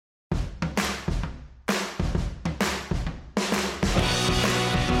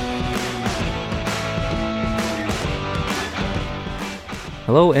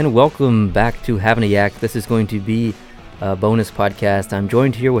Hello and welcome back to Having a Yak. This is going to be a bonus podcast. I'm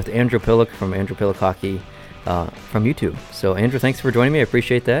joined here with Andrew Pillock from Andrew Pillock Hockey from YouTube. So Andrew, thanks for joining me. I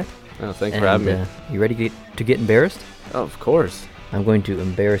appreciate that. Oh, thanks for having me. You ready to get embarrassed? Oh, of course. I'm going to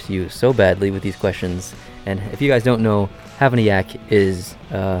embarrass you so badly with these questions. And if you guys don't know, Having a Yak is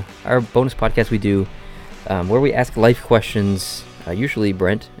our bonus podcast we do where we ask life questions. Usually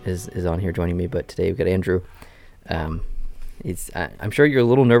Brent is on here joining me, but today we've got Andrew. I'm sure you're a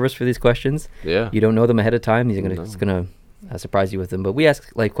little nervous for these questions. Yeah. You don't know them ahead of time. It's gonna surprise you with them. But we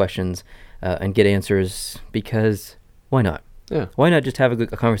ask life questions and get answers because why not? Yeah. Why not just have a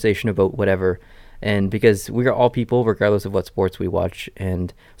conversation about whatever? And because we are all people, regardless of what sports we watch,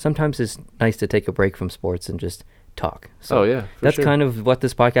 and sometimes it's nice to take a break from sports and just talk. So that's sure. kind of what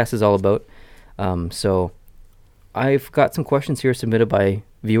this podcast is all about. So I've got some questions here submitted by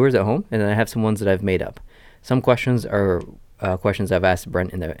viewers at home, and then I have some ones that I've made up. Some questions are questions I've asked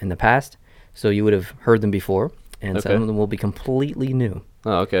Brent in the past, so you would have heard them before, and Okay. some of them will be completely new.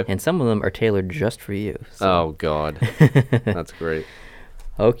 Oh, okay. And some of them are tailored just for you. So. Oh, God. That's great.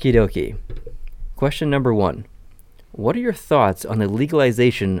 Okie dokie. Question number 1. What are your thoughts on the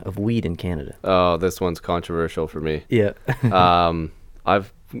legalization of weed in Canada? Oh, this one's controversial for me. Yeah.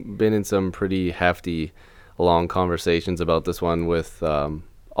 I've been in some pretty hefty, long conversations about this one with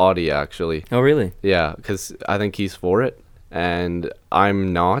Audie, actually. Oh, really? Yeah, because I think he's for it, and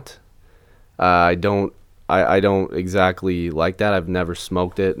I'm not. I don't exactly like that. I've never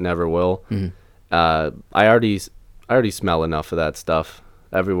smoked it, never will. Mm-hmm. I already smell enough of that stuff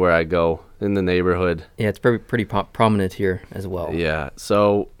everywhere I go in the neighborhood. Yeah, it's pretty prominent here as well. Yeah.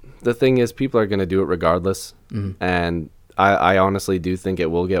 So the thing is, people are going to do it regardless, and I honestly do think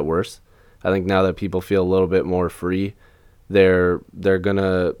it will get worse. I think now that people feel a little bit more free, they're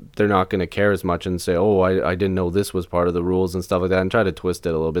not gonna care as much and say, oh, I didn't know this was part of the rules and stuff like that, and try to twist it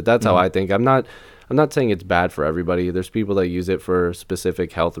a little bit. That's how I think. I'm not saying it's bad for everybody. There's people that use it for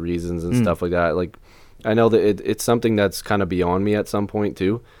specific health reasons and stuff like that. Like, I know that it's something that's kind of beyond me at some point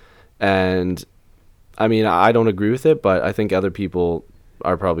too, and I mean, I don't agree with it, but I think other people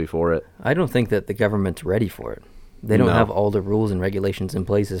are probably for it. I don't think that the government's ready for it. They don't have all the rules and regulations in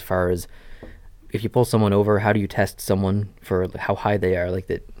place as far as if you pull someone over, how do you test someone for how high they are? Like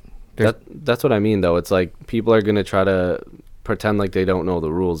that. That's what I mean, though. It's like people are gonna try to pretend like they don't know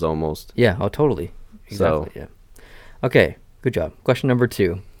the rules almost. Yeah. Oh, totally. Exactly. Yeah. Okay. Good job. Question number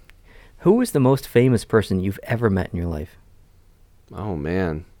 2. Who is the most famous person you've ever met in your life? Oh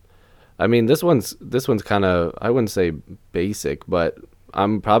man, I mean this one's kind of, I wouldn't say basic, but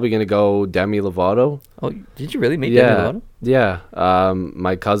I'm probably gonna go Demi Lovato. Oh, did you really meet Demi Lovato? Yeah.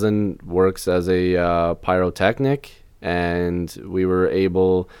 My cousin works as a pyrotechnic, and we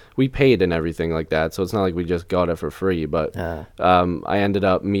paid and everything like that. So it's not like we just got it for free. But I ended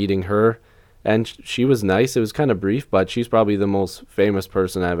up meeting her, and she was nice. It was kind of brief, but she's probably the most famous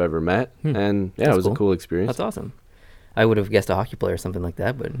person I've ever met. And yeah, it was a cool experience. That's awesome. I would have guessed a hockey player or something like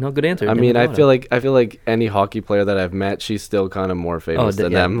that, but no, good answer. I mean, I feel like any hockey player that I've met, she's still kind of more famous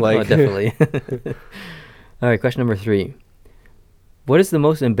than them. Like, definitely. All right, question number 3. What is the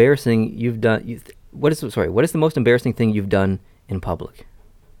most embarrassing you've done? What is the most embarrassing thing you've done in public?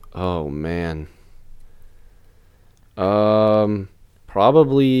 Oh man.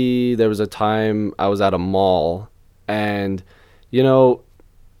 Probably there was a time I was at a mall, and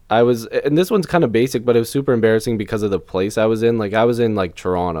and this one's kind of basic, but it was super embarrassing because of the place I was in. Like, I was in like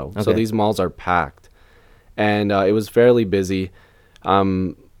Toronto, so these malls are packed, and it was fairly busy.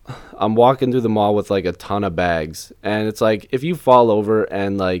 I'm walking through the mall with like a ton of bags, and it's like if you fall over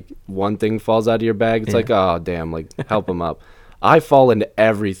and like one thing falls out of your bag, it's like, oh damn, like help them up. I fall and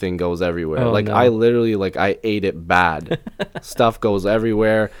everything goes everywhere. I literally, like, I ate it bad. Stuff goes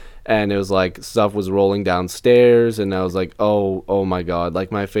everywhere. And it was like stuff was rolling downstairs, and I was like, oh my God.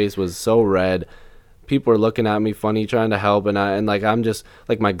 Like, my face was so red. People were looking at me funny, trying to help, and I'm just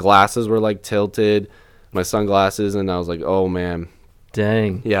like, my glasses were like tilted, my sunglasses, and I was like, oh man.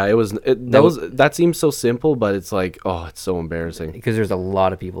 Dang. Yeah, that seems so simple, but it's like, oh, it's so embarrassing. Because there's a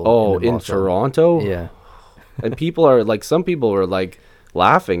lot of people. Oh, in Toronto? Yeah. And people are like, some people are like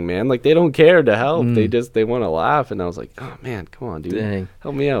laughing, man. Like, they don't care to help. They want to laugh. And I was like, oh man, come on, dude. Dang.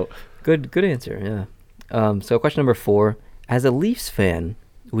 Help me out. Good answer. Yeah. So question number 4, as a Leafs fan,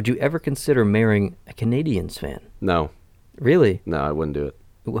 would you ever consider marrying a Canadiens fan? No. Really? No, I wouldn't do it.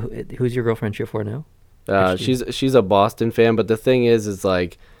 Who's your girlfriend cheer for now? She's a Boston fan, but the thing is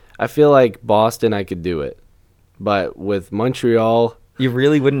like, I feel like Boston, I could do it. But with Montreal... You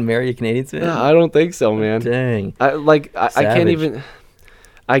really wouldn't marry a Canadiens fan? I don't think so, man. Dang. I can't even...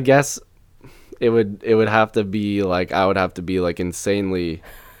 I guess it would have to be like, I would have to be like insanely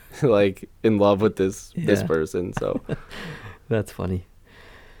like in love with this person. So that's funny.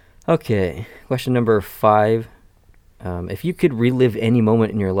 Okay, question number 5. If you could relive any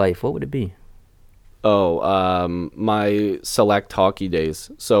moment in your life, what would it be? My select hockey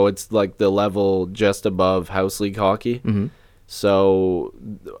days. So it's like the level just above house league hockey. Mm-hmm. So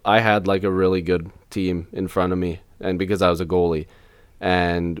I had like a really good team in front of me, and because I was a goalie,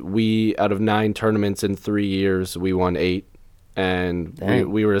 and we, out of 9 tournaments in 3 years, we won 8, and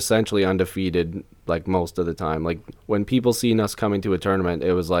we were essentially undefeated like most of the time. Like when people seen us coming to a tournament,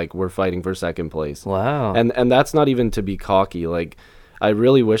 it was like we're fighting for second place. Wow. And that's not even to be cocky. Like I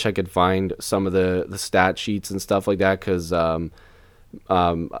really wish I could find some of the stat sheets and stuff like that, because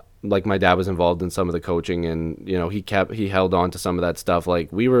like my dad was involved in some of the coaching, and you know he held on to some of that stuff.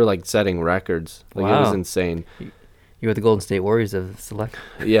 Like we were like setting records. Like It was insane. You were the Golden State Warriors of select.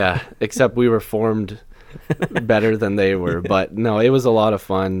 Yeah, except we were formed better than they were. But no, it was a lot of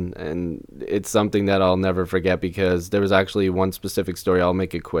fun, and it's something that I'll never forget, because there was actually one specific story. I'll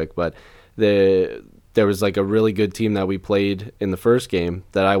make it quick, but there was like a really good team that we played in the first game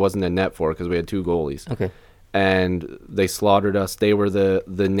that I wasn't in net for because we had 2 goalies. Okay. And they slaughtered us. They were the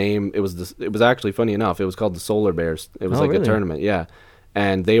name. It was actually, funny enough, it was called the Solar Bears. It was really? A tournament, yeah.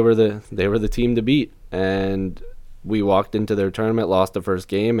 And they were the team to beat. And we walked into their tournament, lost the first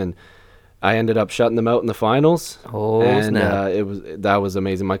game, and I ended up shutting them out in the finals. Oh, and snap. That was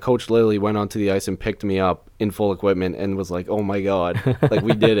amazing. My coach literally went onto the ice and picked me up in full equipment and was like, "Oh my God, like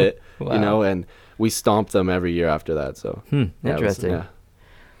we did it," Wow. you know. And we stomped them every year after that. So interesting.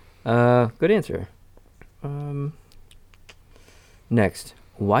 Good answer. Next,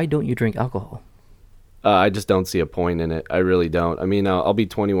 why don't you drink alcohol? I just don't see a point in it. I really don't. I mean, I'll be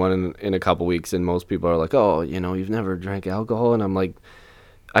 21 in a couple weeks, and most people are like, "Oh, you know, you've never drank alcohol," and I'm like,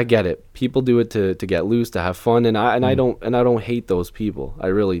 I get it. People do it to get loose, to have fun, and I don't hate those people. I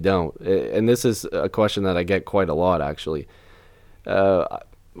really don't. And this is a question that I get quite a lot, actually.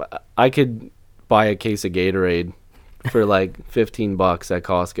 I could buy a case of Gatorade for like $15 at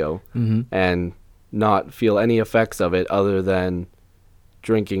Costco and not feel any effects of it other than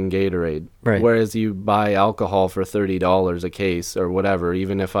drinking Gatorade. Right. Whereas you buy alcohol for $30 a case or whatever,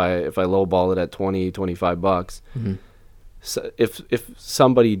 even if I lowball it at $25. So if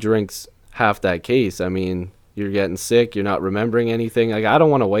somebody drinks half that case, I mean, you're getting sick, you're not remembering anything. Like I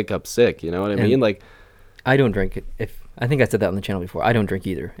don't want to wake up sick, you know what I mean? Like I don't drink it. I think I said that on the channel before. I don't drink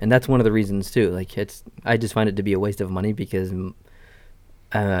either, and that's one of the reasons too. Like I just find it to be a waste of money, because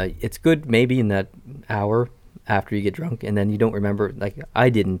it's good maybe in that hour after you get drunk, and then you don't remember. Like I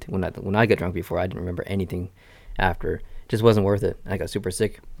didn't when I got drunk before. I didn't remember anything after. It just wasn't worth it. I got super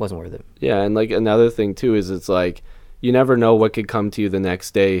sick. Wasn't worth it. Yeah, and like another thing too is it's like you never know what could come to you the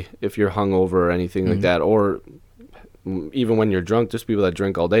next day if you're hungover or anything like that, or even when you're drunk. There's people that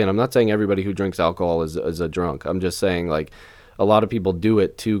drink all day, and I'm not saying everybody who drinks alcohol is a drunk. I'm just saying like a lot of people do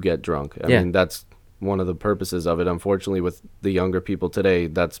it to get drunk. I mean, that's one of the purposes of it. Unfortunately, with the younger people today,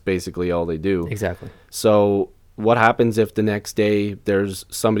 that's basically all they do. Exactly. So what happens if the next day there's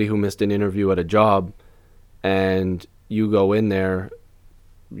somebody who missed an interview at a job, and you go in there,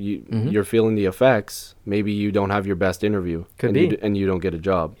 you're feeling the effects. Maybe you don't have your best interview, and you don't get a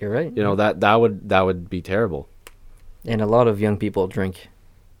job. You're right. You know, that would be terrible. And a lot of young people drink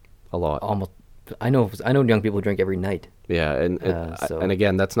a lot. Almost. I know young people drink every night. Yeah, and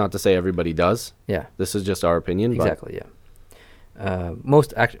again, that's not to say everybody does. Yeah. This is just our opinion. Exactly. Yeah.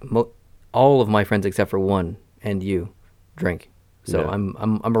 All of my friends except for one and you drink. So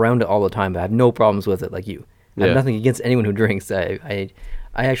I'm around it all the time, but I have no problems with it like you. I have nothing against anyone who drinks. I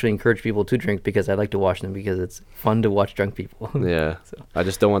actually encourage people to drink because I like to watch them, because it's fun to watch drunk people. Yeah. So. I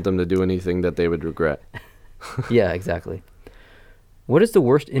just don't want them to do anything that they would regret. Yeah, exactly. What is the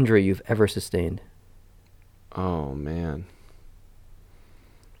worst injury you've ever sustained? Oh, man.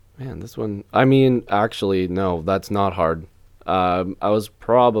 This one... I mean, actually, no, that's not hard. I was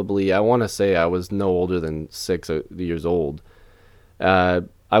probably... I want to say I was no older than 6 years old. I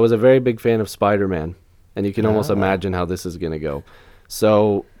was a very big fan of Spider-Man, and you can almost imagine how this is going to go.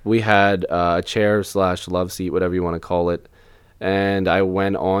 So we had a chair/love seat, whatever you want to call it, and I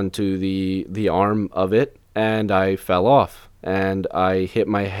went onto the arm of it, and I fell off, and I hit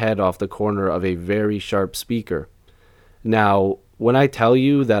my head off the corner of a very sharp speaker. Now, when I tell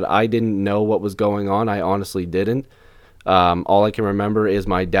you that I didn't know what was going on, I honestly didn't. All I can remember is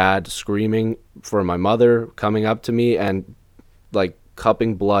my dad screaming for my mother, coming up to me and like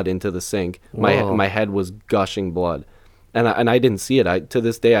cupping blood into the sink. My head was gushing blood, and I didn't see it. To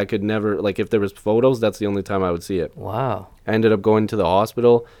this day I could never, like, if there was photos, that's the only time I would see it. Wow. I ended up going to the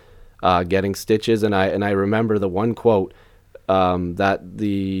hospital. getting stitches, and I remember the one quote that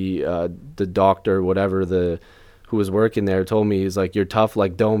the doctor, whatever, who was working there, told me. He's like, "You're tough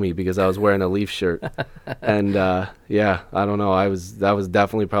like Domi," because I was wearing a Leaf shirt. And yeah, I don't know. That was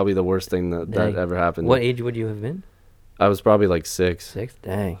definitely probably the worst thing that ever happened. What age would you have been? I was probably like 6. 6?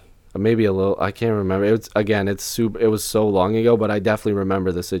 Dang. Maybe a little. I can't remember. It was so long ago, but I definitely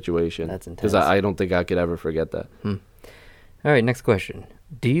remember the situation. That's intense. Because I don't think I could ever forget that. All right, next question.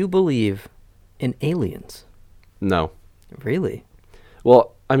 Do you believe in aliens? No. Really?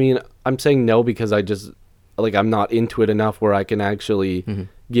 Well, I mean, I'm saying no because I'm not into it enough where I can actually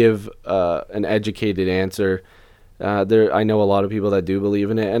give an educated answer. I know a lot of people that do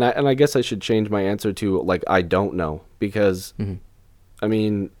believe in it, and I guess I should change my answer to like I don't know, because I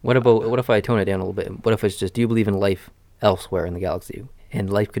mean, what if I tone it down a little bit? What if it's just, do you believe in life elsewhere in the galaxy?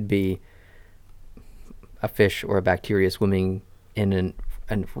 And life could be a fish or a bacteria swimming in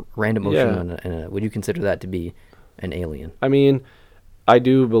a random ocean. Yeah. Would you consider that to be an alien? I mean, I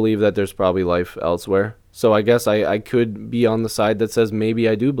do believe that there's probably life elsewhere. So I guess I could be on the side that says maybe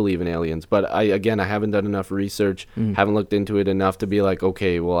I do believe in aliens. But I haven't done enough research, haven't looked into it enough to be like,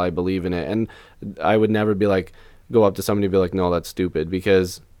 okay, well, I believe in it. And I would never be like, go up to somebody and be like, no, that's stupid.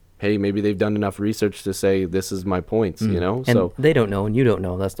 Because, hey, maybe they've done enough research to say this is my points, you know? And so they don't know and you don't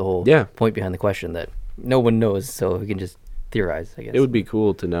know. That's the whole point behind the question, that no one knows. So we can just theorize, I guess. It would be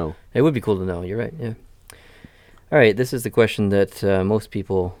cool to know. It would be cool to know. You're right, yeah. All right, this is the question that most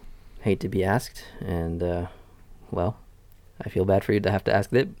people hate to be asked, and well, I feel bad for you to have to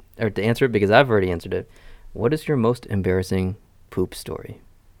ask it or to answer it because I've already answered it. What is your most embarrassing poop story?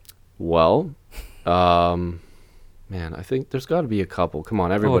 Well, man, I think there's got to be a couple. Come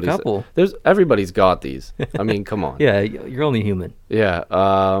on, everybody's got these. I mean, come on. Yeah, you're only human. Yeah.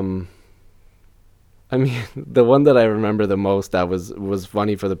 I mean, the one that I remember the most that was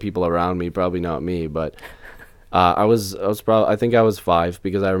funny for the people around me, probably not me, but I think I was 5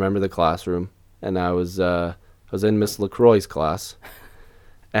 because I remember the classroom, and I was in Miss LaCroix's class,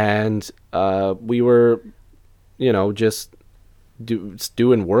 and we were, just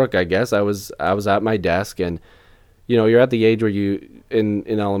doing work. I guess I was at my desk, and you're at the age where you in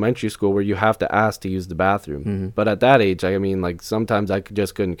elementary school where you have to ask to use the bathroom. But at that age, I mean, like sometimes I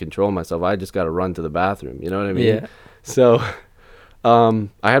just couldn't control myself. I just got to run to the bathroom. You know what I mean? Yeah. So I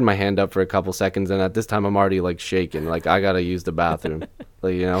had my hand up for a couple seconds, and at this time I'm already like shaking, like I gotta use the bathroom,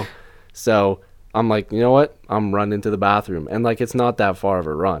 So I'm like, you know what? I'm running to the bathroom, and like it's not that far of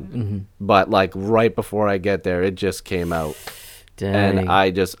a run, but like right before I get there, it just came out. Dang. And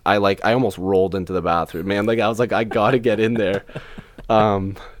I almost rolled into the bathroom, man. Like I was like, I gotta get in there.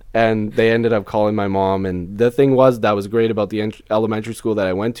 And they ended up calling my mom. And the thing that was great about the elementary school that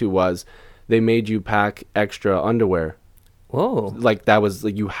I went to was they made you pack extra underwear. Whoa. Like that was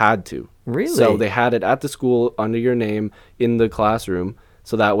like you had to. Really? So they had it at the school under your name in the classroom.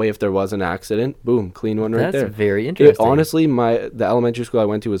 So that way, if there was an accident, boom, clean one right there. That's very interesting. Honestly, the elementary school I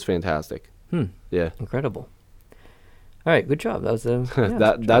went to was fantastic. Yeah. Incredible. All right, good job. That was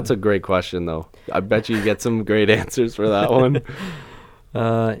that's a great question, though. I bet you get some great answers for that one.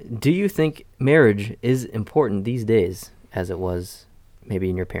 Do you think marriage is important these days, as it was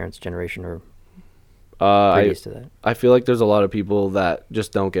maybe in your parents' generation or previous to that? I feel like there's a lot of people that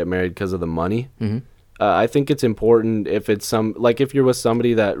just don't get married because of the money. I think it's important if it's if you're with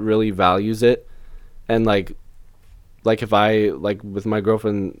somebody that really values it, and like if I with my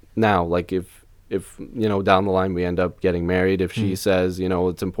girlfriend now, like if down the line we end up getting married, if she says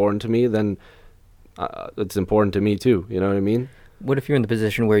it's important to me, then it's important to me too. You know what I mean? What if you're in the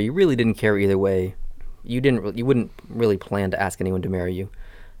position where you really didn't care either way? You wouldn't really plan to ask anyone to marry you,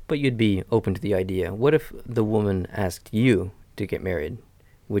 but you'd be open to the idea. What if the woman asked you to get married?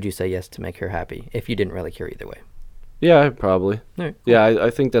 Would you say yes to make her happy if you didn't really care either way? Yeah, probably. All right, cool. Yeah, I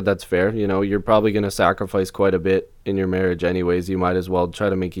think that's fair. You're probably going to sacrifice quite a bit in your marriage anyways. You might as well try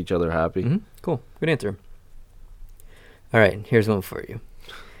to make each other happy. Cool. Good answer. All right, here's one for you.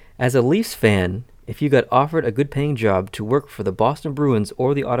 As a Leafs fan, if you got offered a good-paying job to work for the Boston Bruins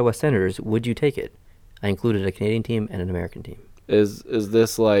or the Ottawa Senators, would you take it? I included a Canadian team and an American team. Is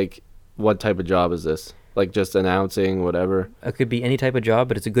this like, what type of job is this? Like just announcing, whatever? It could be any type of job,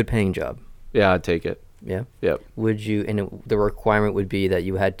 but it's a good-paying job. Yeah, I'd take it. Yeah? Yep. Would you, and the requirement would be that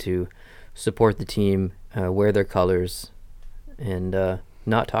you had to support the team, wear their colors, and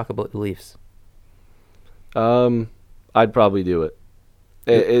not talk about the Leafs? I'd probably do it.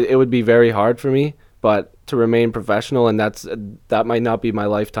 It would be very hard for me, but to remain professional, and that might not be my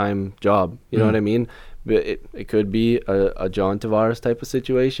lifetime job. You know what I mean? But it could be a John Tavares type of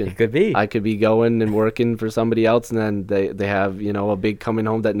situation. It could be. I could be going and working for somebody else, and then they have, a big coming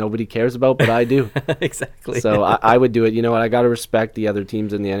home that nobody cares about, but I do. Exactly. So I would do it. You know what? I got to respect the other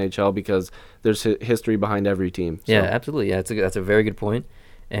teams in the NHL because there's history behind every team. So. Yeah, absolutely. Yeah, that's a very good point,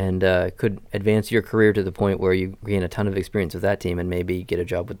 and could advance your career to the point where you gain a ton of experience with that team and maybe get a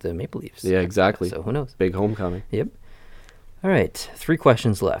job with the Maple Leafs. Yeah, exactly. So who knows? Big homecoming. Yep. All right, 3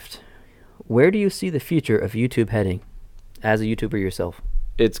 questions left. Where do you see the future of YouTube heading as a YouTuber yourself?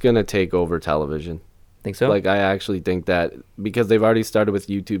 It's going to take over television. Think so? Like, I actually think that because they've already started with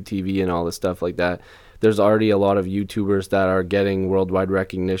YouTube TV and all this stuff like that, there's already a lot of YouTubers that are getting worldwide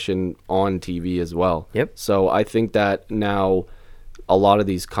recognition on TV as well. Yep. So I think that now a lot of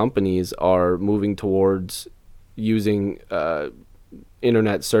these companies are moving towards using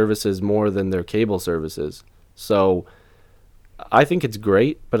internet services more than their cable services. So I think it's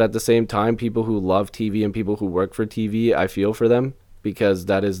great, but at the same time, people who love TV and people who work for TV, I feel for them because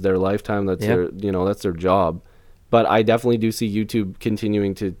that is their lifetime. That's that's their job. But I definitely do see YouTube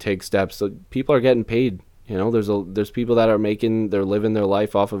continuing to take steps. So people are getting paid. There's people that are they're living their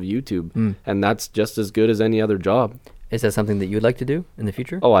life off of YouTube, and that's just as good as any other job. Is that something that you'd like to do in the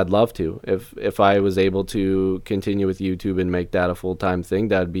future? Oh, I'd love to. If I was able to continue with YouTube and make that a full-time thing,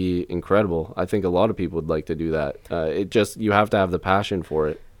 that'd be incredible. I think a lot of people would like to do that. You have to have the passion for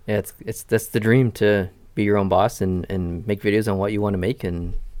it. Yeah, that's the dream, to be your own boss and make videos on what you want to make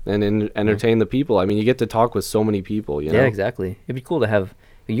and entertain the people. I mean, you get to talk with so many people, Yeah, exactly. It'd be cool to have.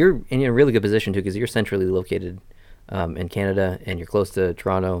 You're in a really good position too because you're centrally located in Canada and you're close to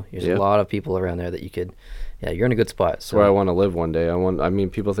Toronto. There's a lot of people around there that you could. Yeah, you're in a good spot. That's where I want to live one day.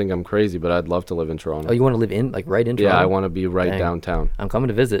 People think I'm crazy, but I'd love to live in Toronto. Oh, you want to live right in Toronto? Yeah, I want to be right downtown. I'm coming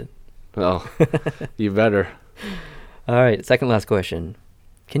to visit. Oh, you better. All right, second last question.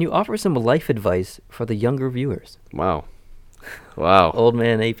 Can you offer some life advice for the younger viewers? Wow. Old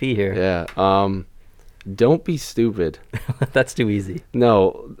man AP here. Yeah. Don't be stupid. That's too easy.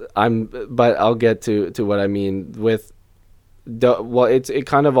 No, but I'll get to what I mean with. It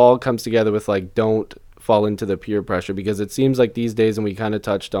kind of all comes together with like don't fall into the peer pressure, because it seems like these days, and we kind of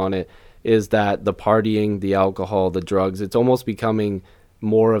touched on it, is that the partying, the alcohol, the drugs, it's almost becoming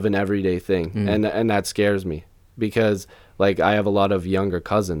more of an everyday thing. And that scares me because like I have a lot of younger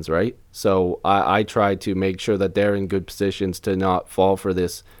cousins, right? So I try to make sure that they're in good positions to not fall for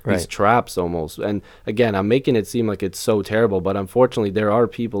these traps almost. And again, I'm making it seem like it's so terrible, but unfortunately there are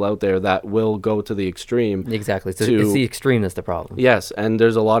people out there that will go to the extreme. Exactly. So it's the extreme that's the problem. Yes, and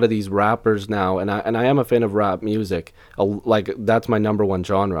there's a lot of these rappers now, and I am a fan of rap music. Like that's my number one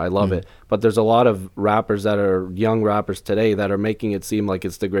genre. I love it. But there's a lot of rappers that are young rappers today that are making it seem like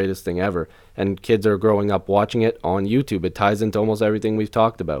it's the greatest thing ever. And kids are growing up watching it on YouTube. It ties into almost everything we've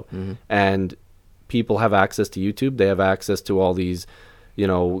talked about. And people have access to YouTube. They have access to all these,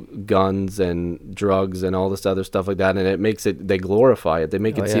 guns and drugs and all this other stuff like that. And it makes they glorify it. They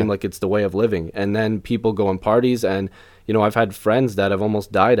make it seem like it's the way of living. And then people go on parties and, I've had friends that have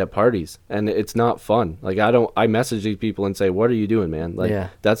almost died at parties, and it's not fun. Like I message these people and say, what are you doing, man? Like,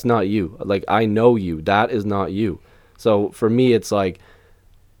 that's not you. Like, I know you. That is not you. So for me, it's like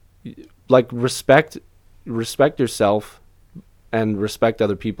respect yourself and respect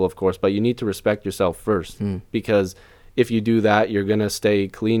other people, of course, but you need to respect yourself first, because if you do that, you're going to stay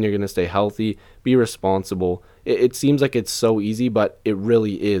clean, you're going to stay healthy, be responsible. It seems like it's so easy, but it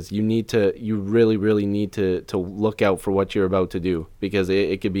really is. You really, really need to look out for what you're about to do, because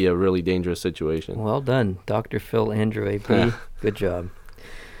it could be a really dangerous situation. Well done, Dr. Phil Andrew AP. Good job.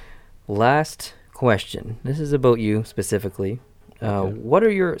 Last question. This is about you specifically. Okay. What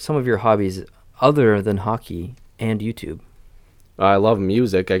are some of your hobbies other than hockey and YouTube? I love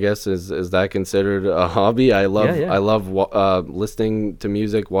music. I guess is that considered a hobby? I love listening to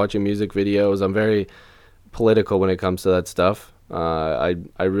music, watching music videos. I'm very political when it comes to that stuff. I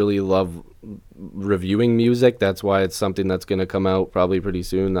really love reviewing music. That's why it's something that's going to come out probably pretty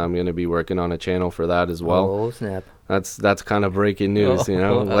soon. I'm going to be working on a channel for that as well. Oh, snap. That's kind of breaking news,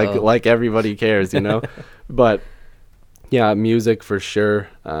 like everybody cares, But yeah, music for sure.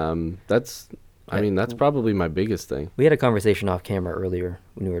 That's probably my biggest thing. We had a conversation off camera earlier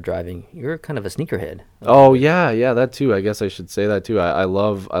when we were driving. You're kind of a sneakerhead. Oh yeah, that too. I guess I should say that too. I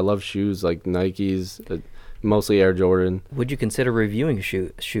love shoes like Nikes, mostly Air Jordan. Would you consider reviewing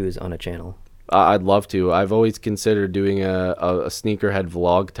shoes on a channel? I'd love to. I've always considered doing a sneakerhead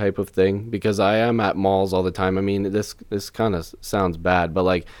vlog type of thing, because I am at malls all the time. I mean, this kind of sounds bad, but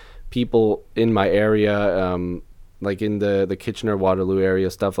like people in my area, like in the Kitchener Waterloo area,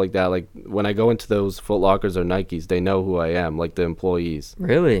 stuff like that. Like when I go into those Foot Lockers or Nikes, they know who I am, like the employees.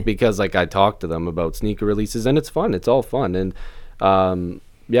 Really? Because like I talk to them about sneaker releases, and it's fun. It's all fun, and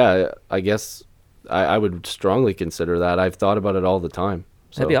yeah, I guess I would strongly consider that. I've thought about it all the time.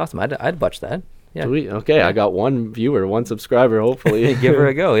 So. That'd be awesome. I'd watch that. Yeah. Sweet. Okay, yeah. I got one viewer, one subscriber. Hopefully, give her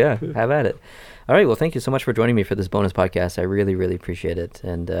a go. Yeah, have at it. All right. Well, thank you so much for joining me for this bonus podcast. I really, really appreciate it,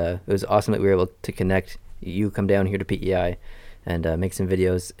 and it was awesome that we were able to connect. You come down here to PEI and make some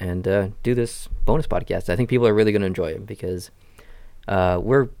videos and do this bonus podcast. I think people are really going to enjoy it because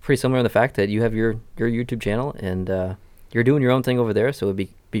we're pretty similar in the fact that you have your YouTube channel and you're doing your own thing over there. So it'd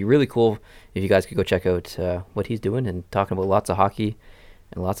be really cool if you guys could go check out what he's doing and talking about lots of hockey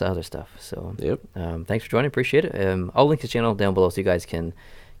and lots of other stuff. So yep. Thanks for joining. Appreciate it. I'll link his channel down below so you guys can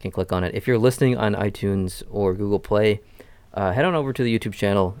click on it. If you're listening on iTunes or Google Play, head on over to the YouTube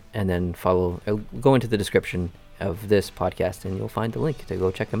channel and then go into the description of this podcast and you'll find the link to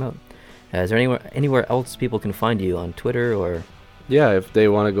go check him out. Is there anywhere else people can find you on Twitter or? Yeah, if they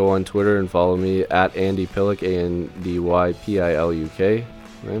want to go on Twitter and follow me at Andy Piluk, ANDYPILUK,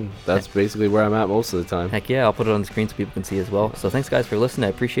 and that's basically where I'm at most of the time. Heck yeah, I'll put it on the screen so people can see as well. So thanks guys for listening. I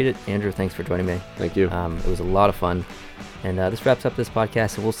appreciate it. Andrew, thanks for joining me. Thank you. It was a lot of fun. And this wraps up this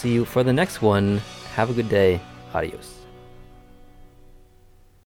podcast, and we'll see you for the next one. Have a good day. Adios.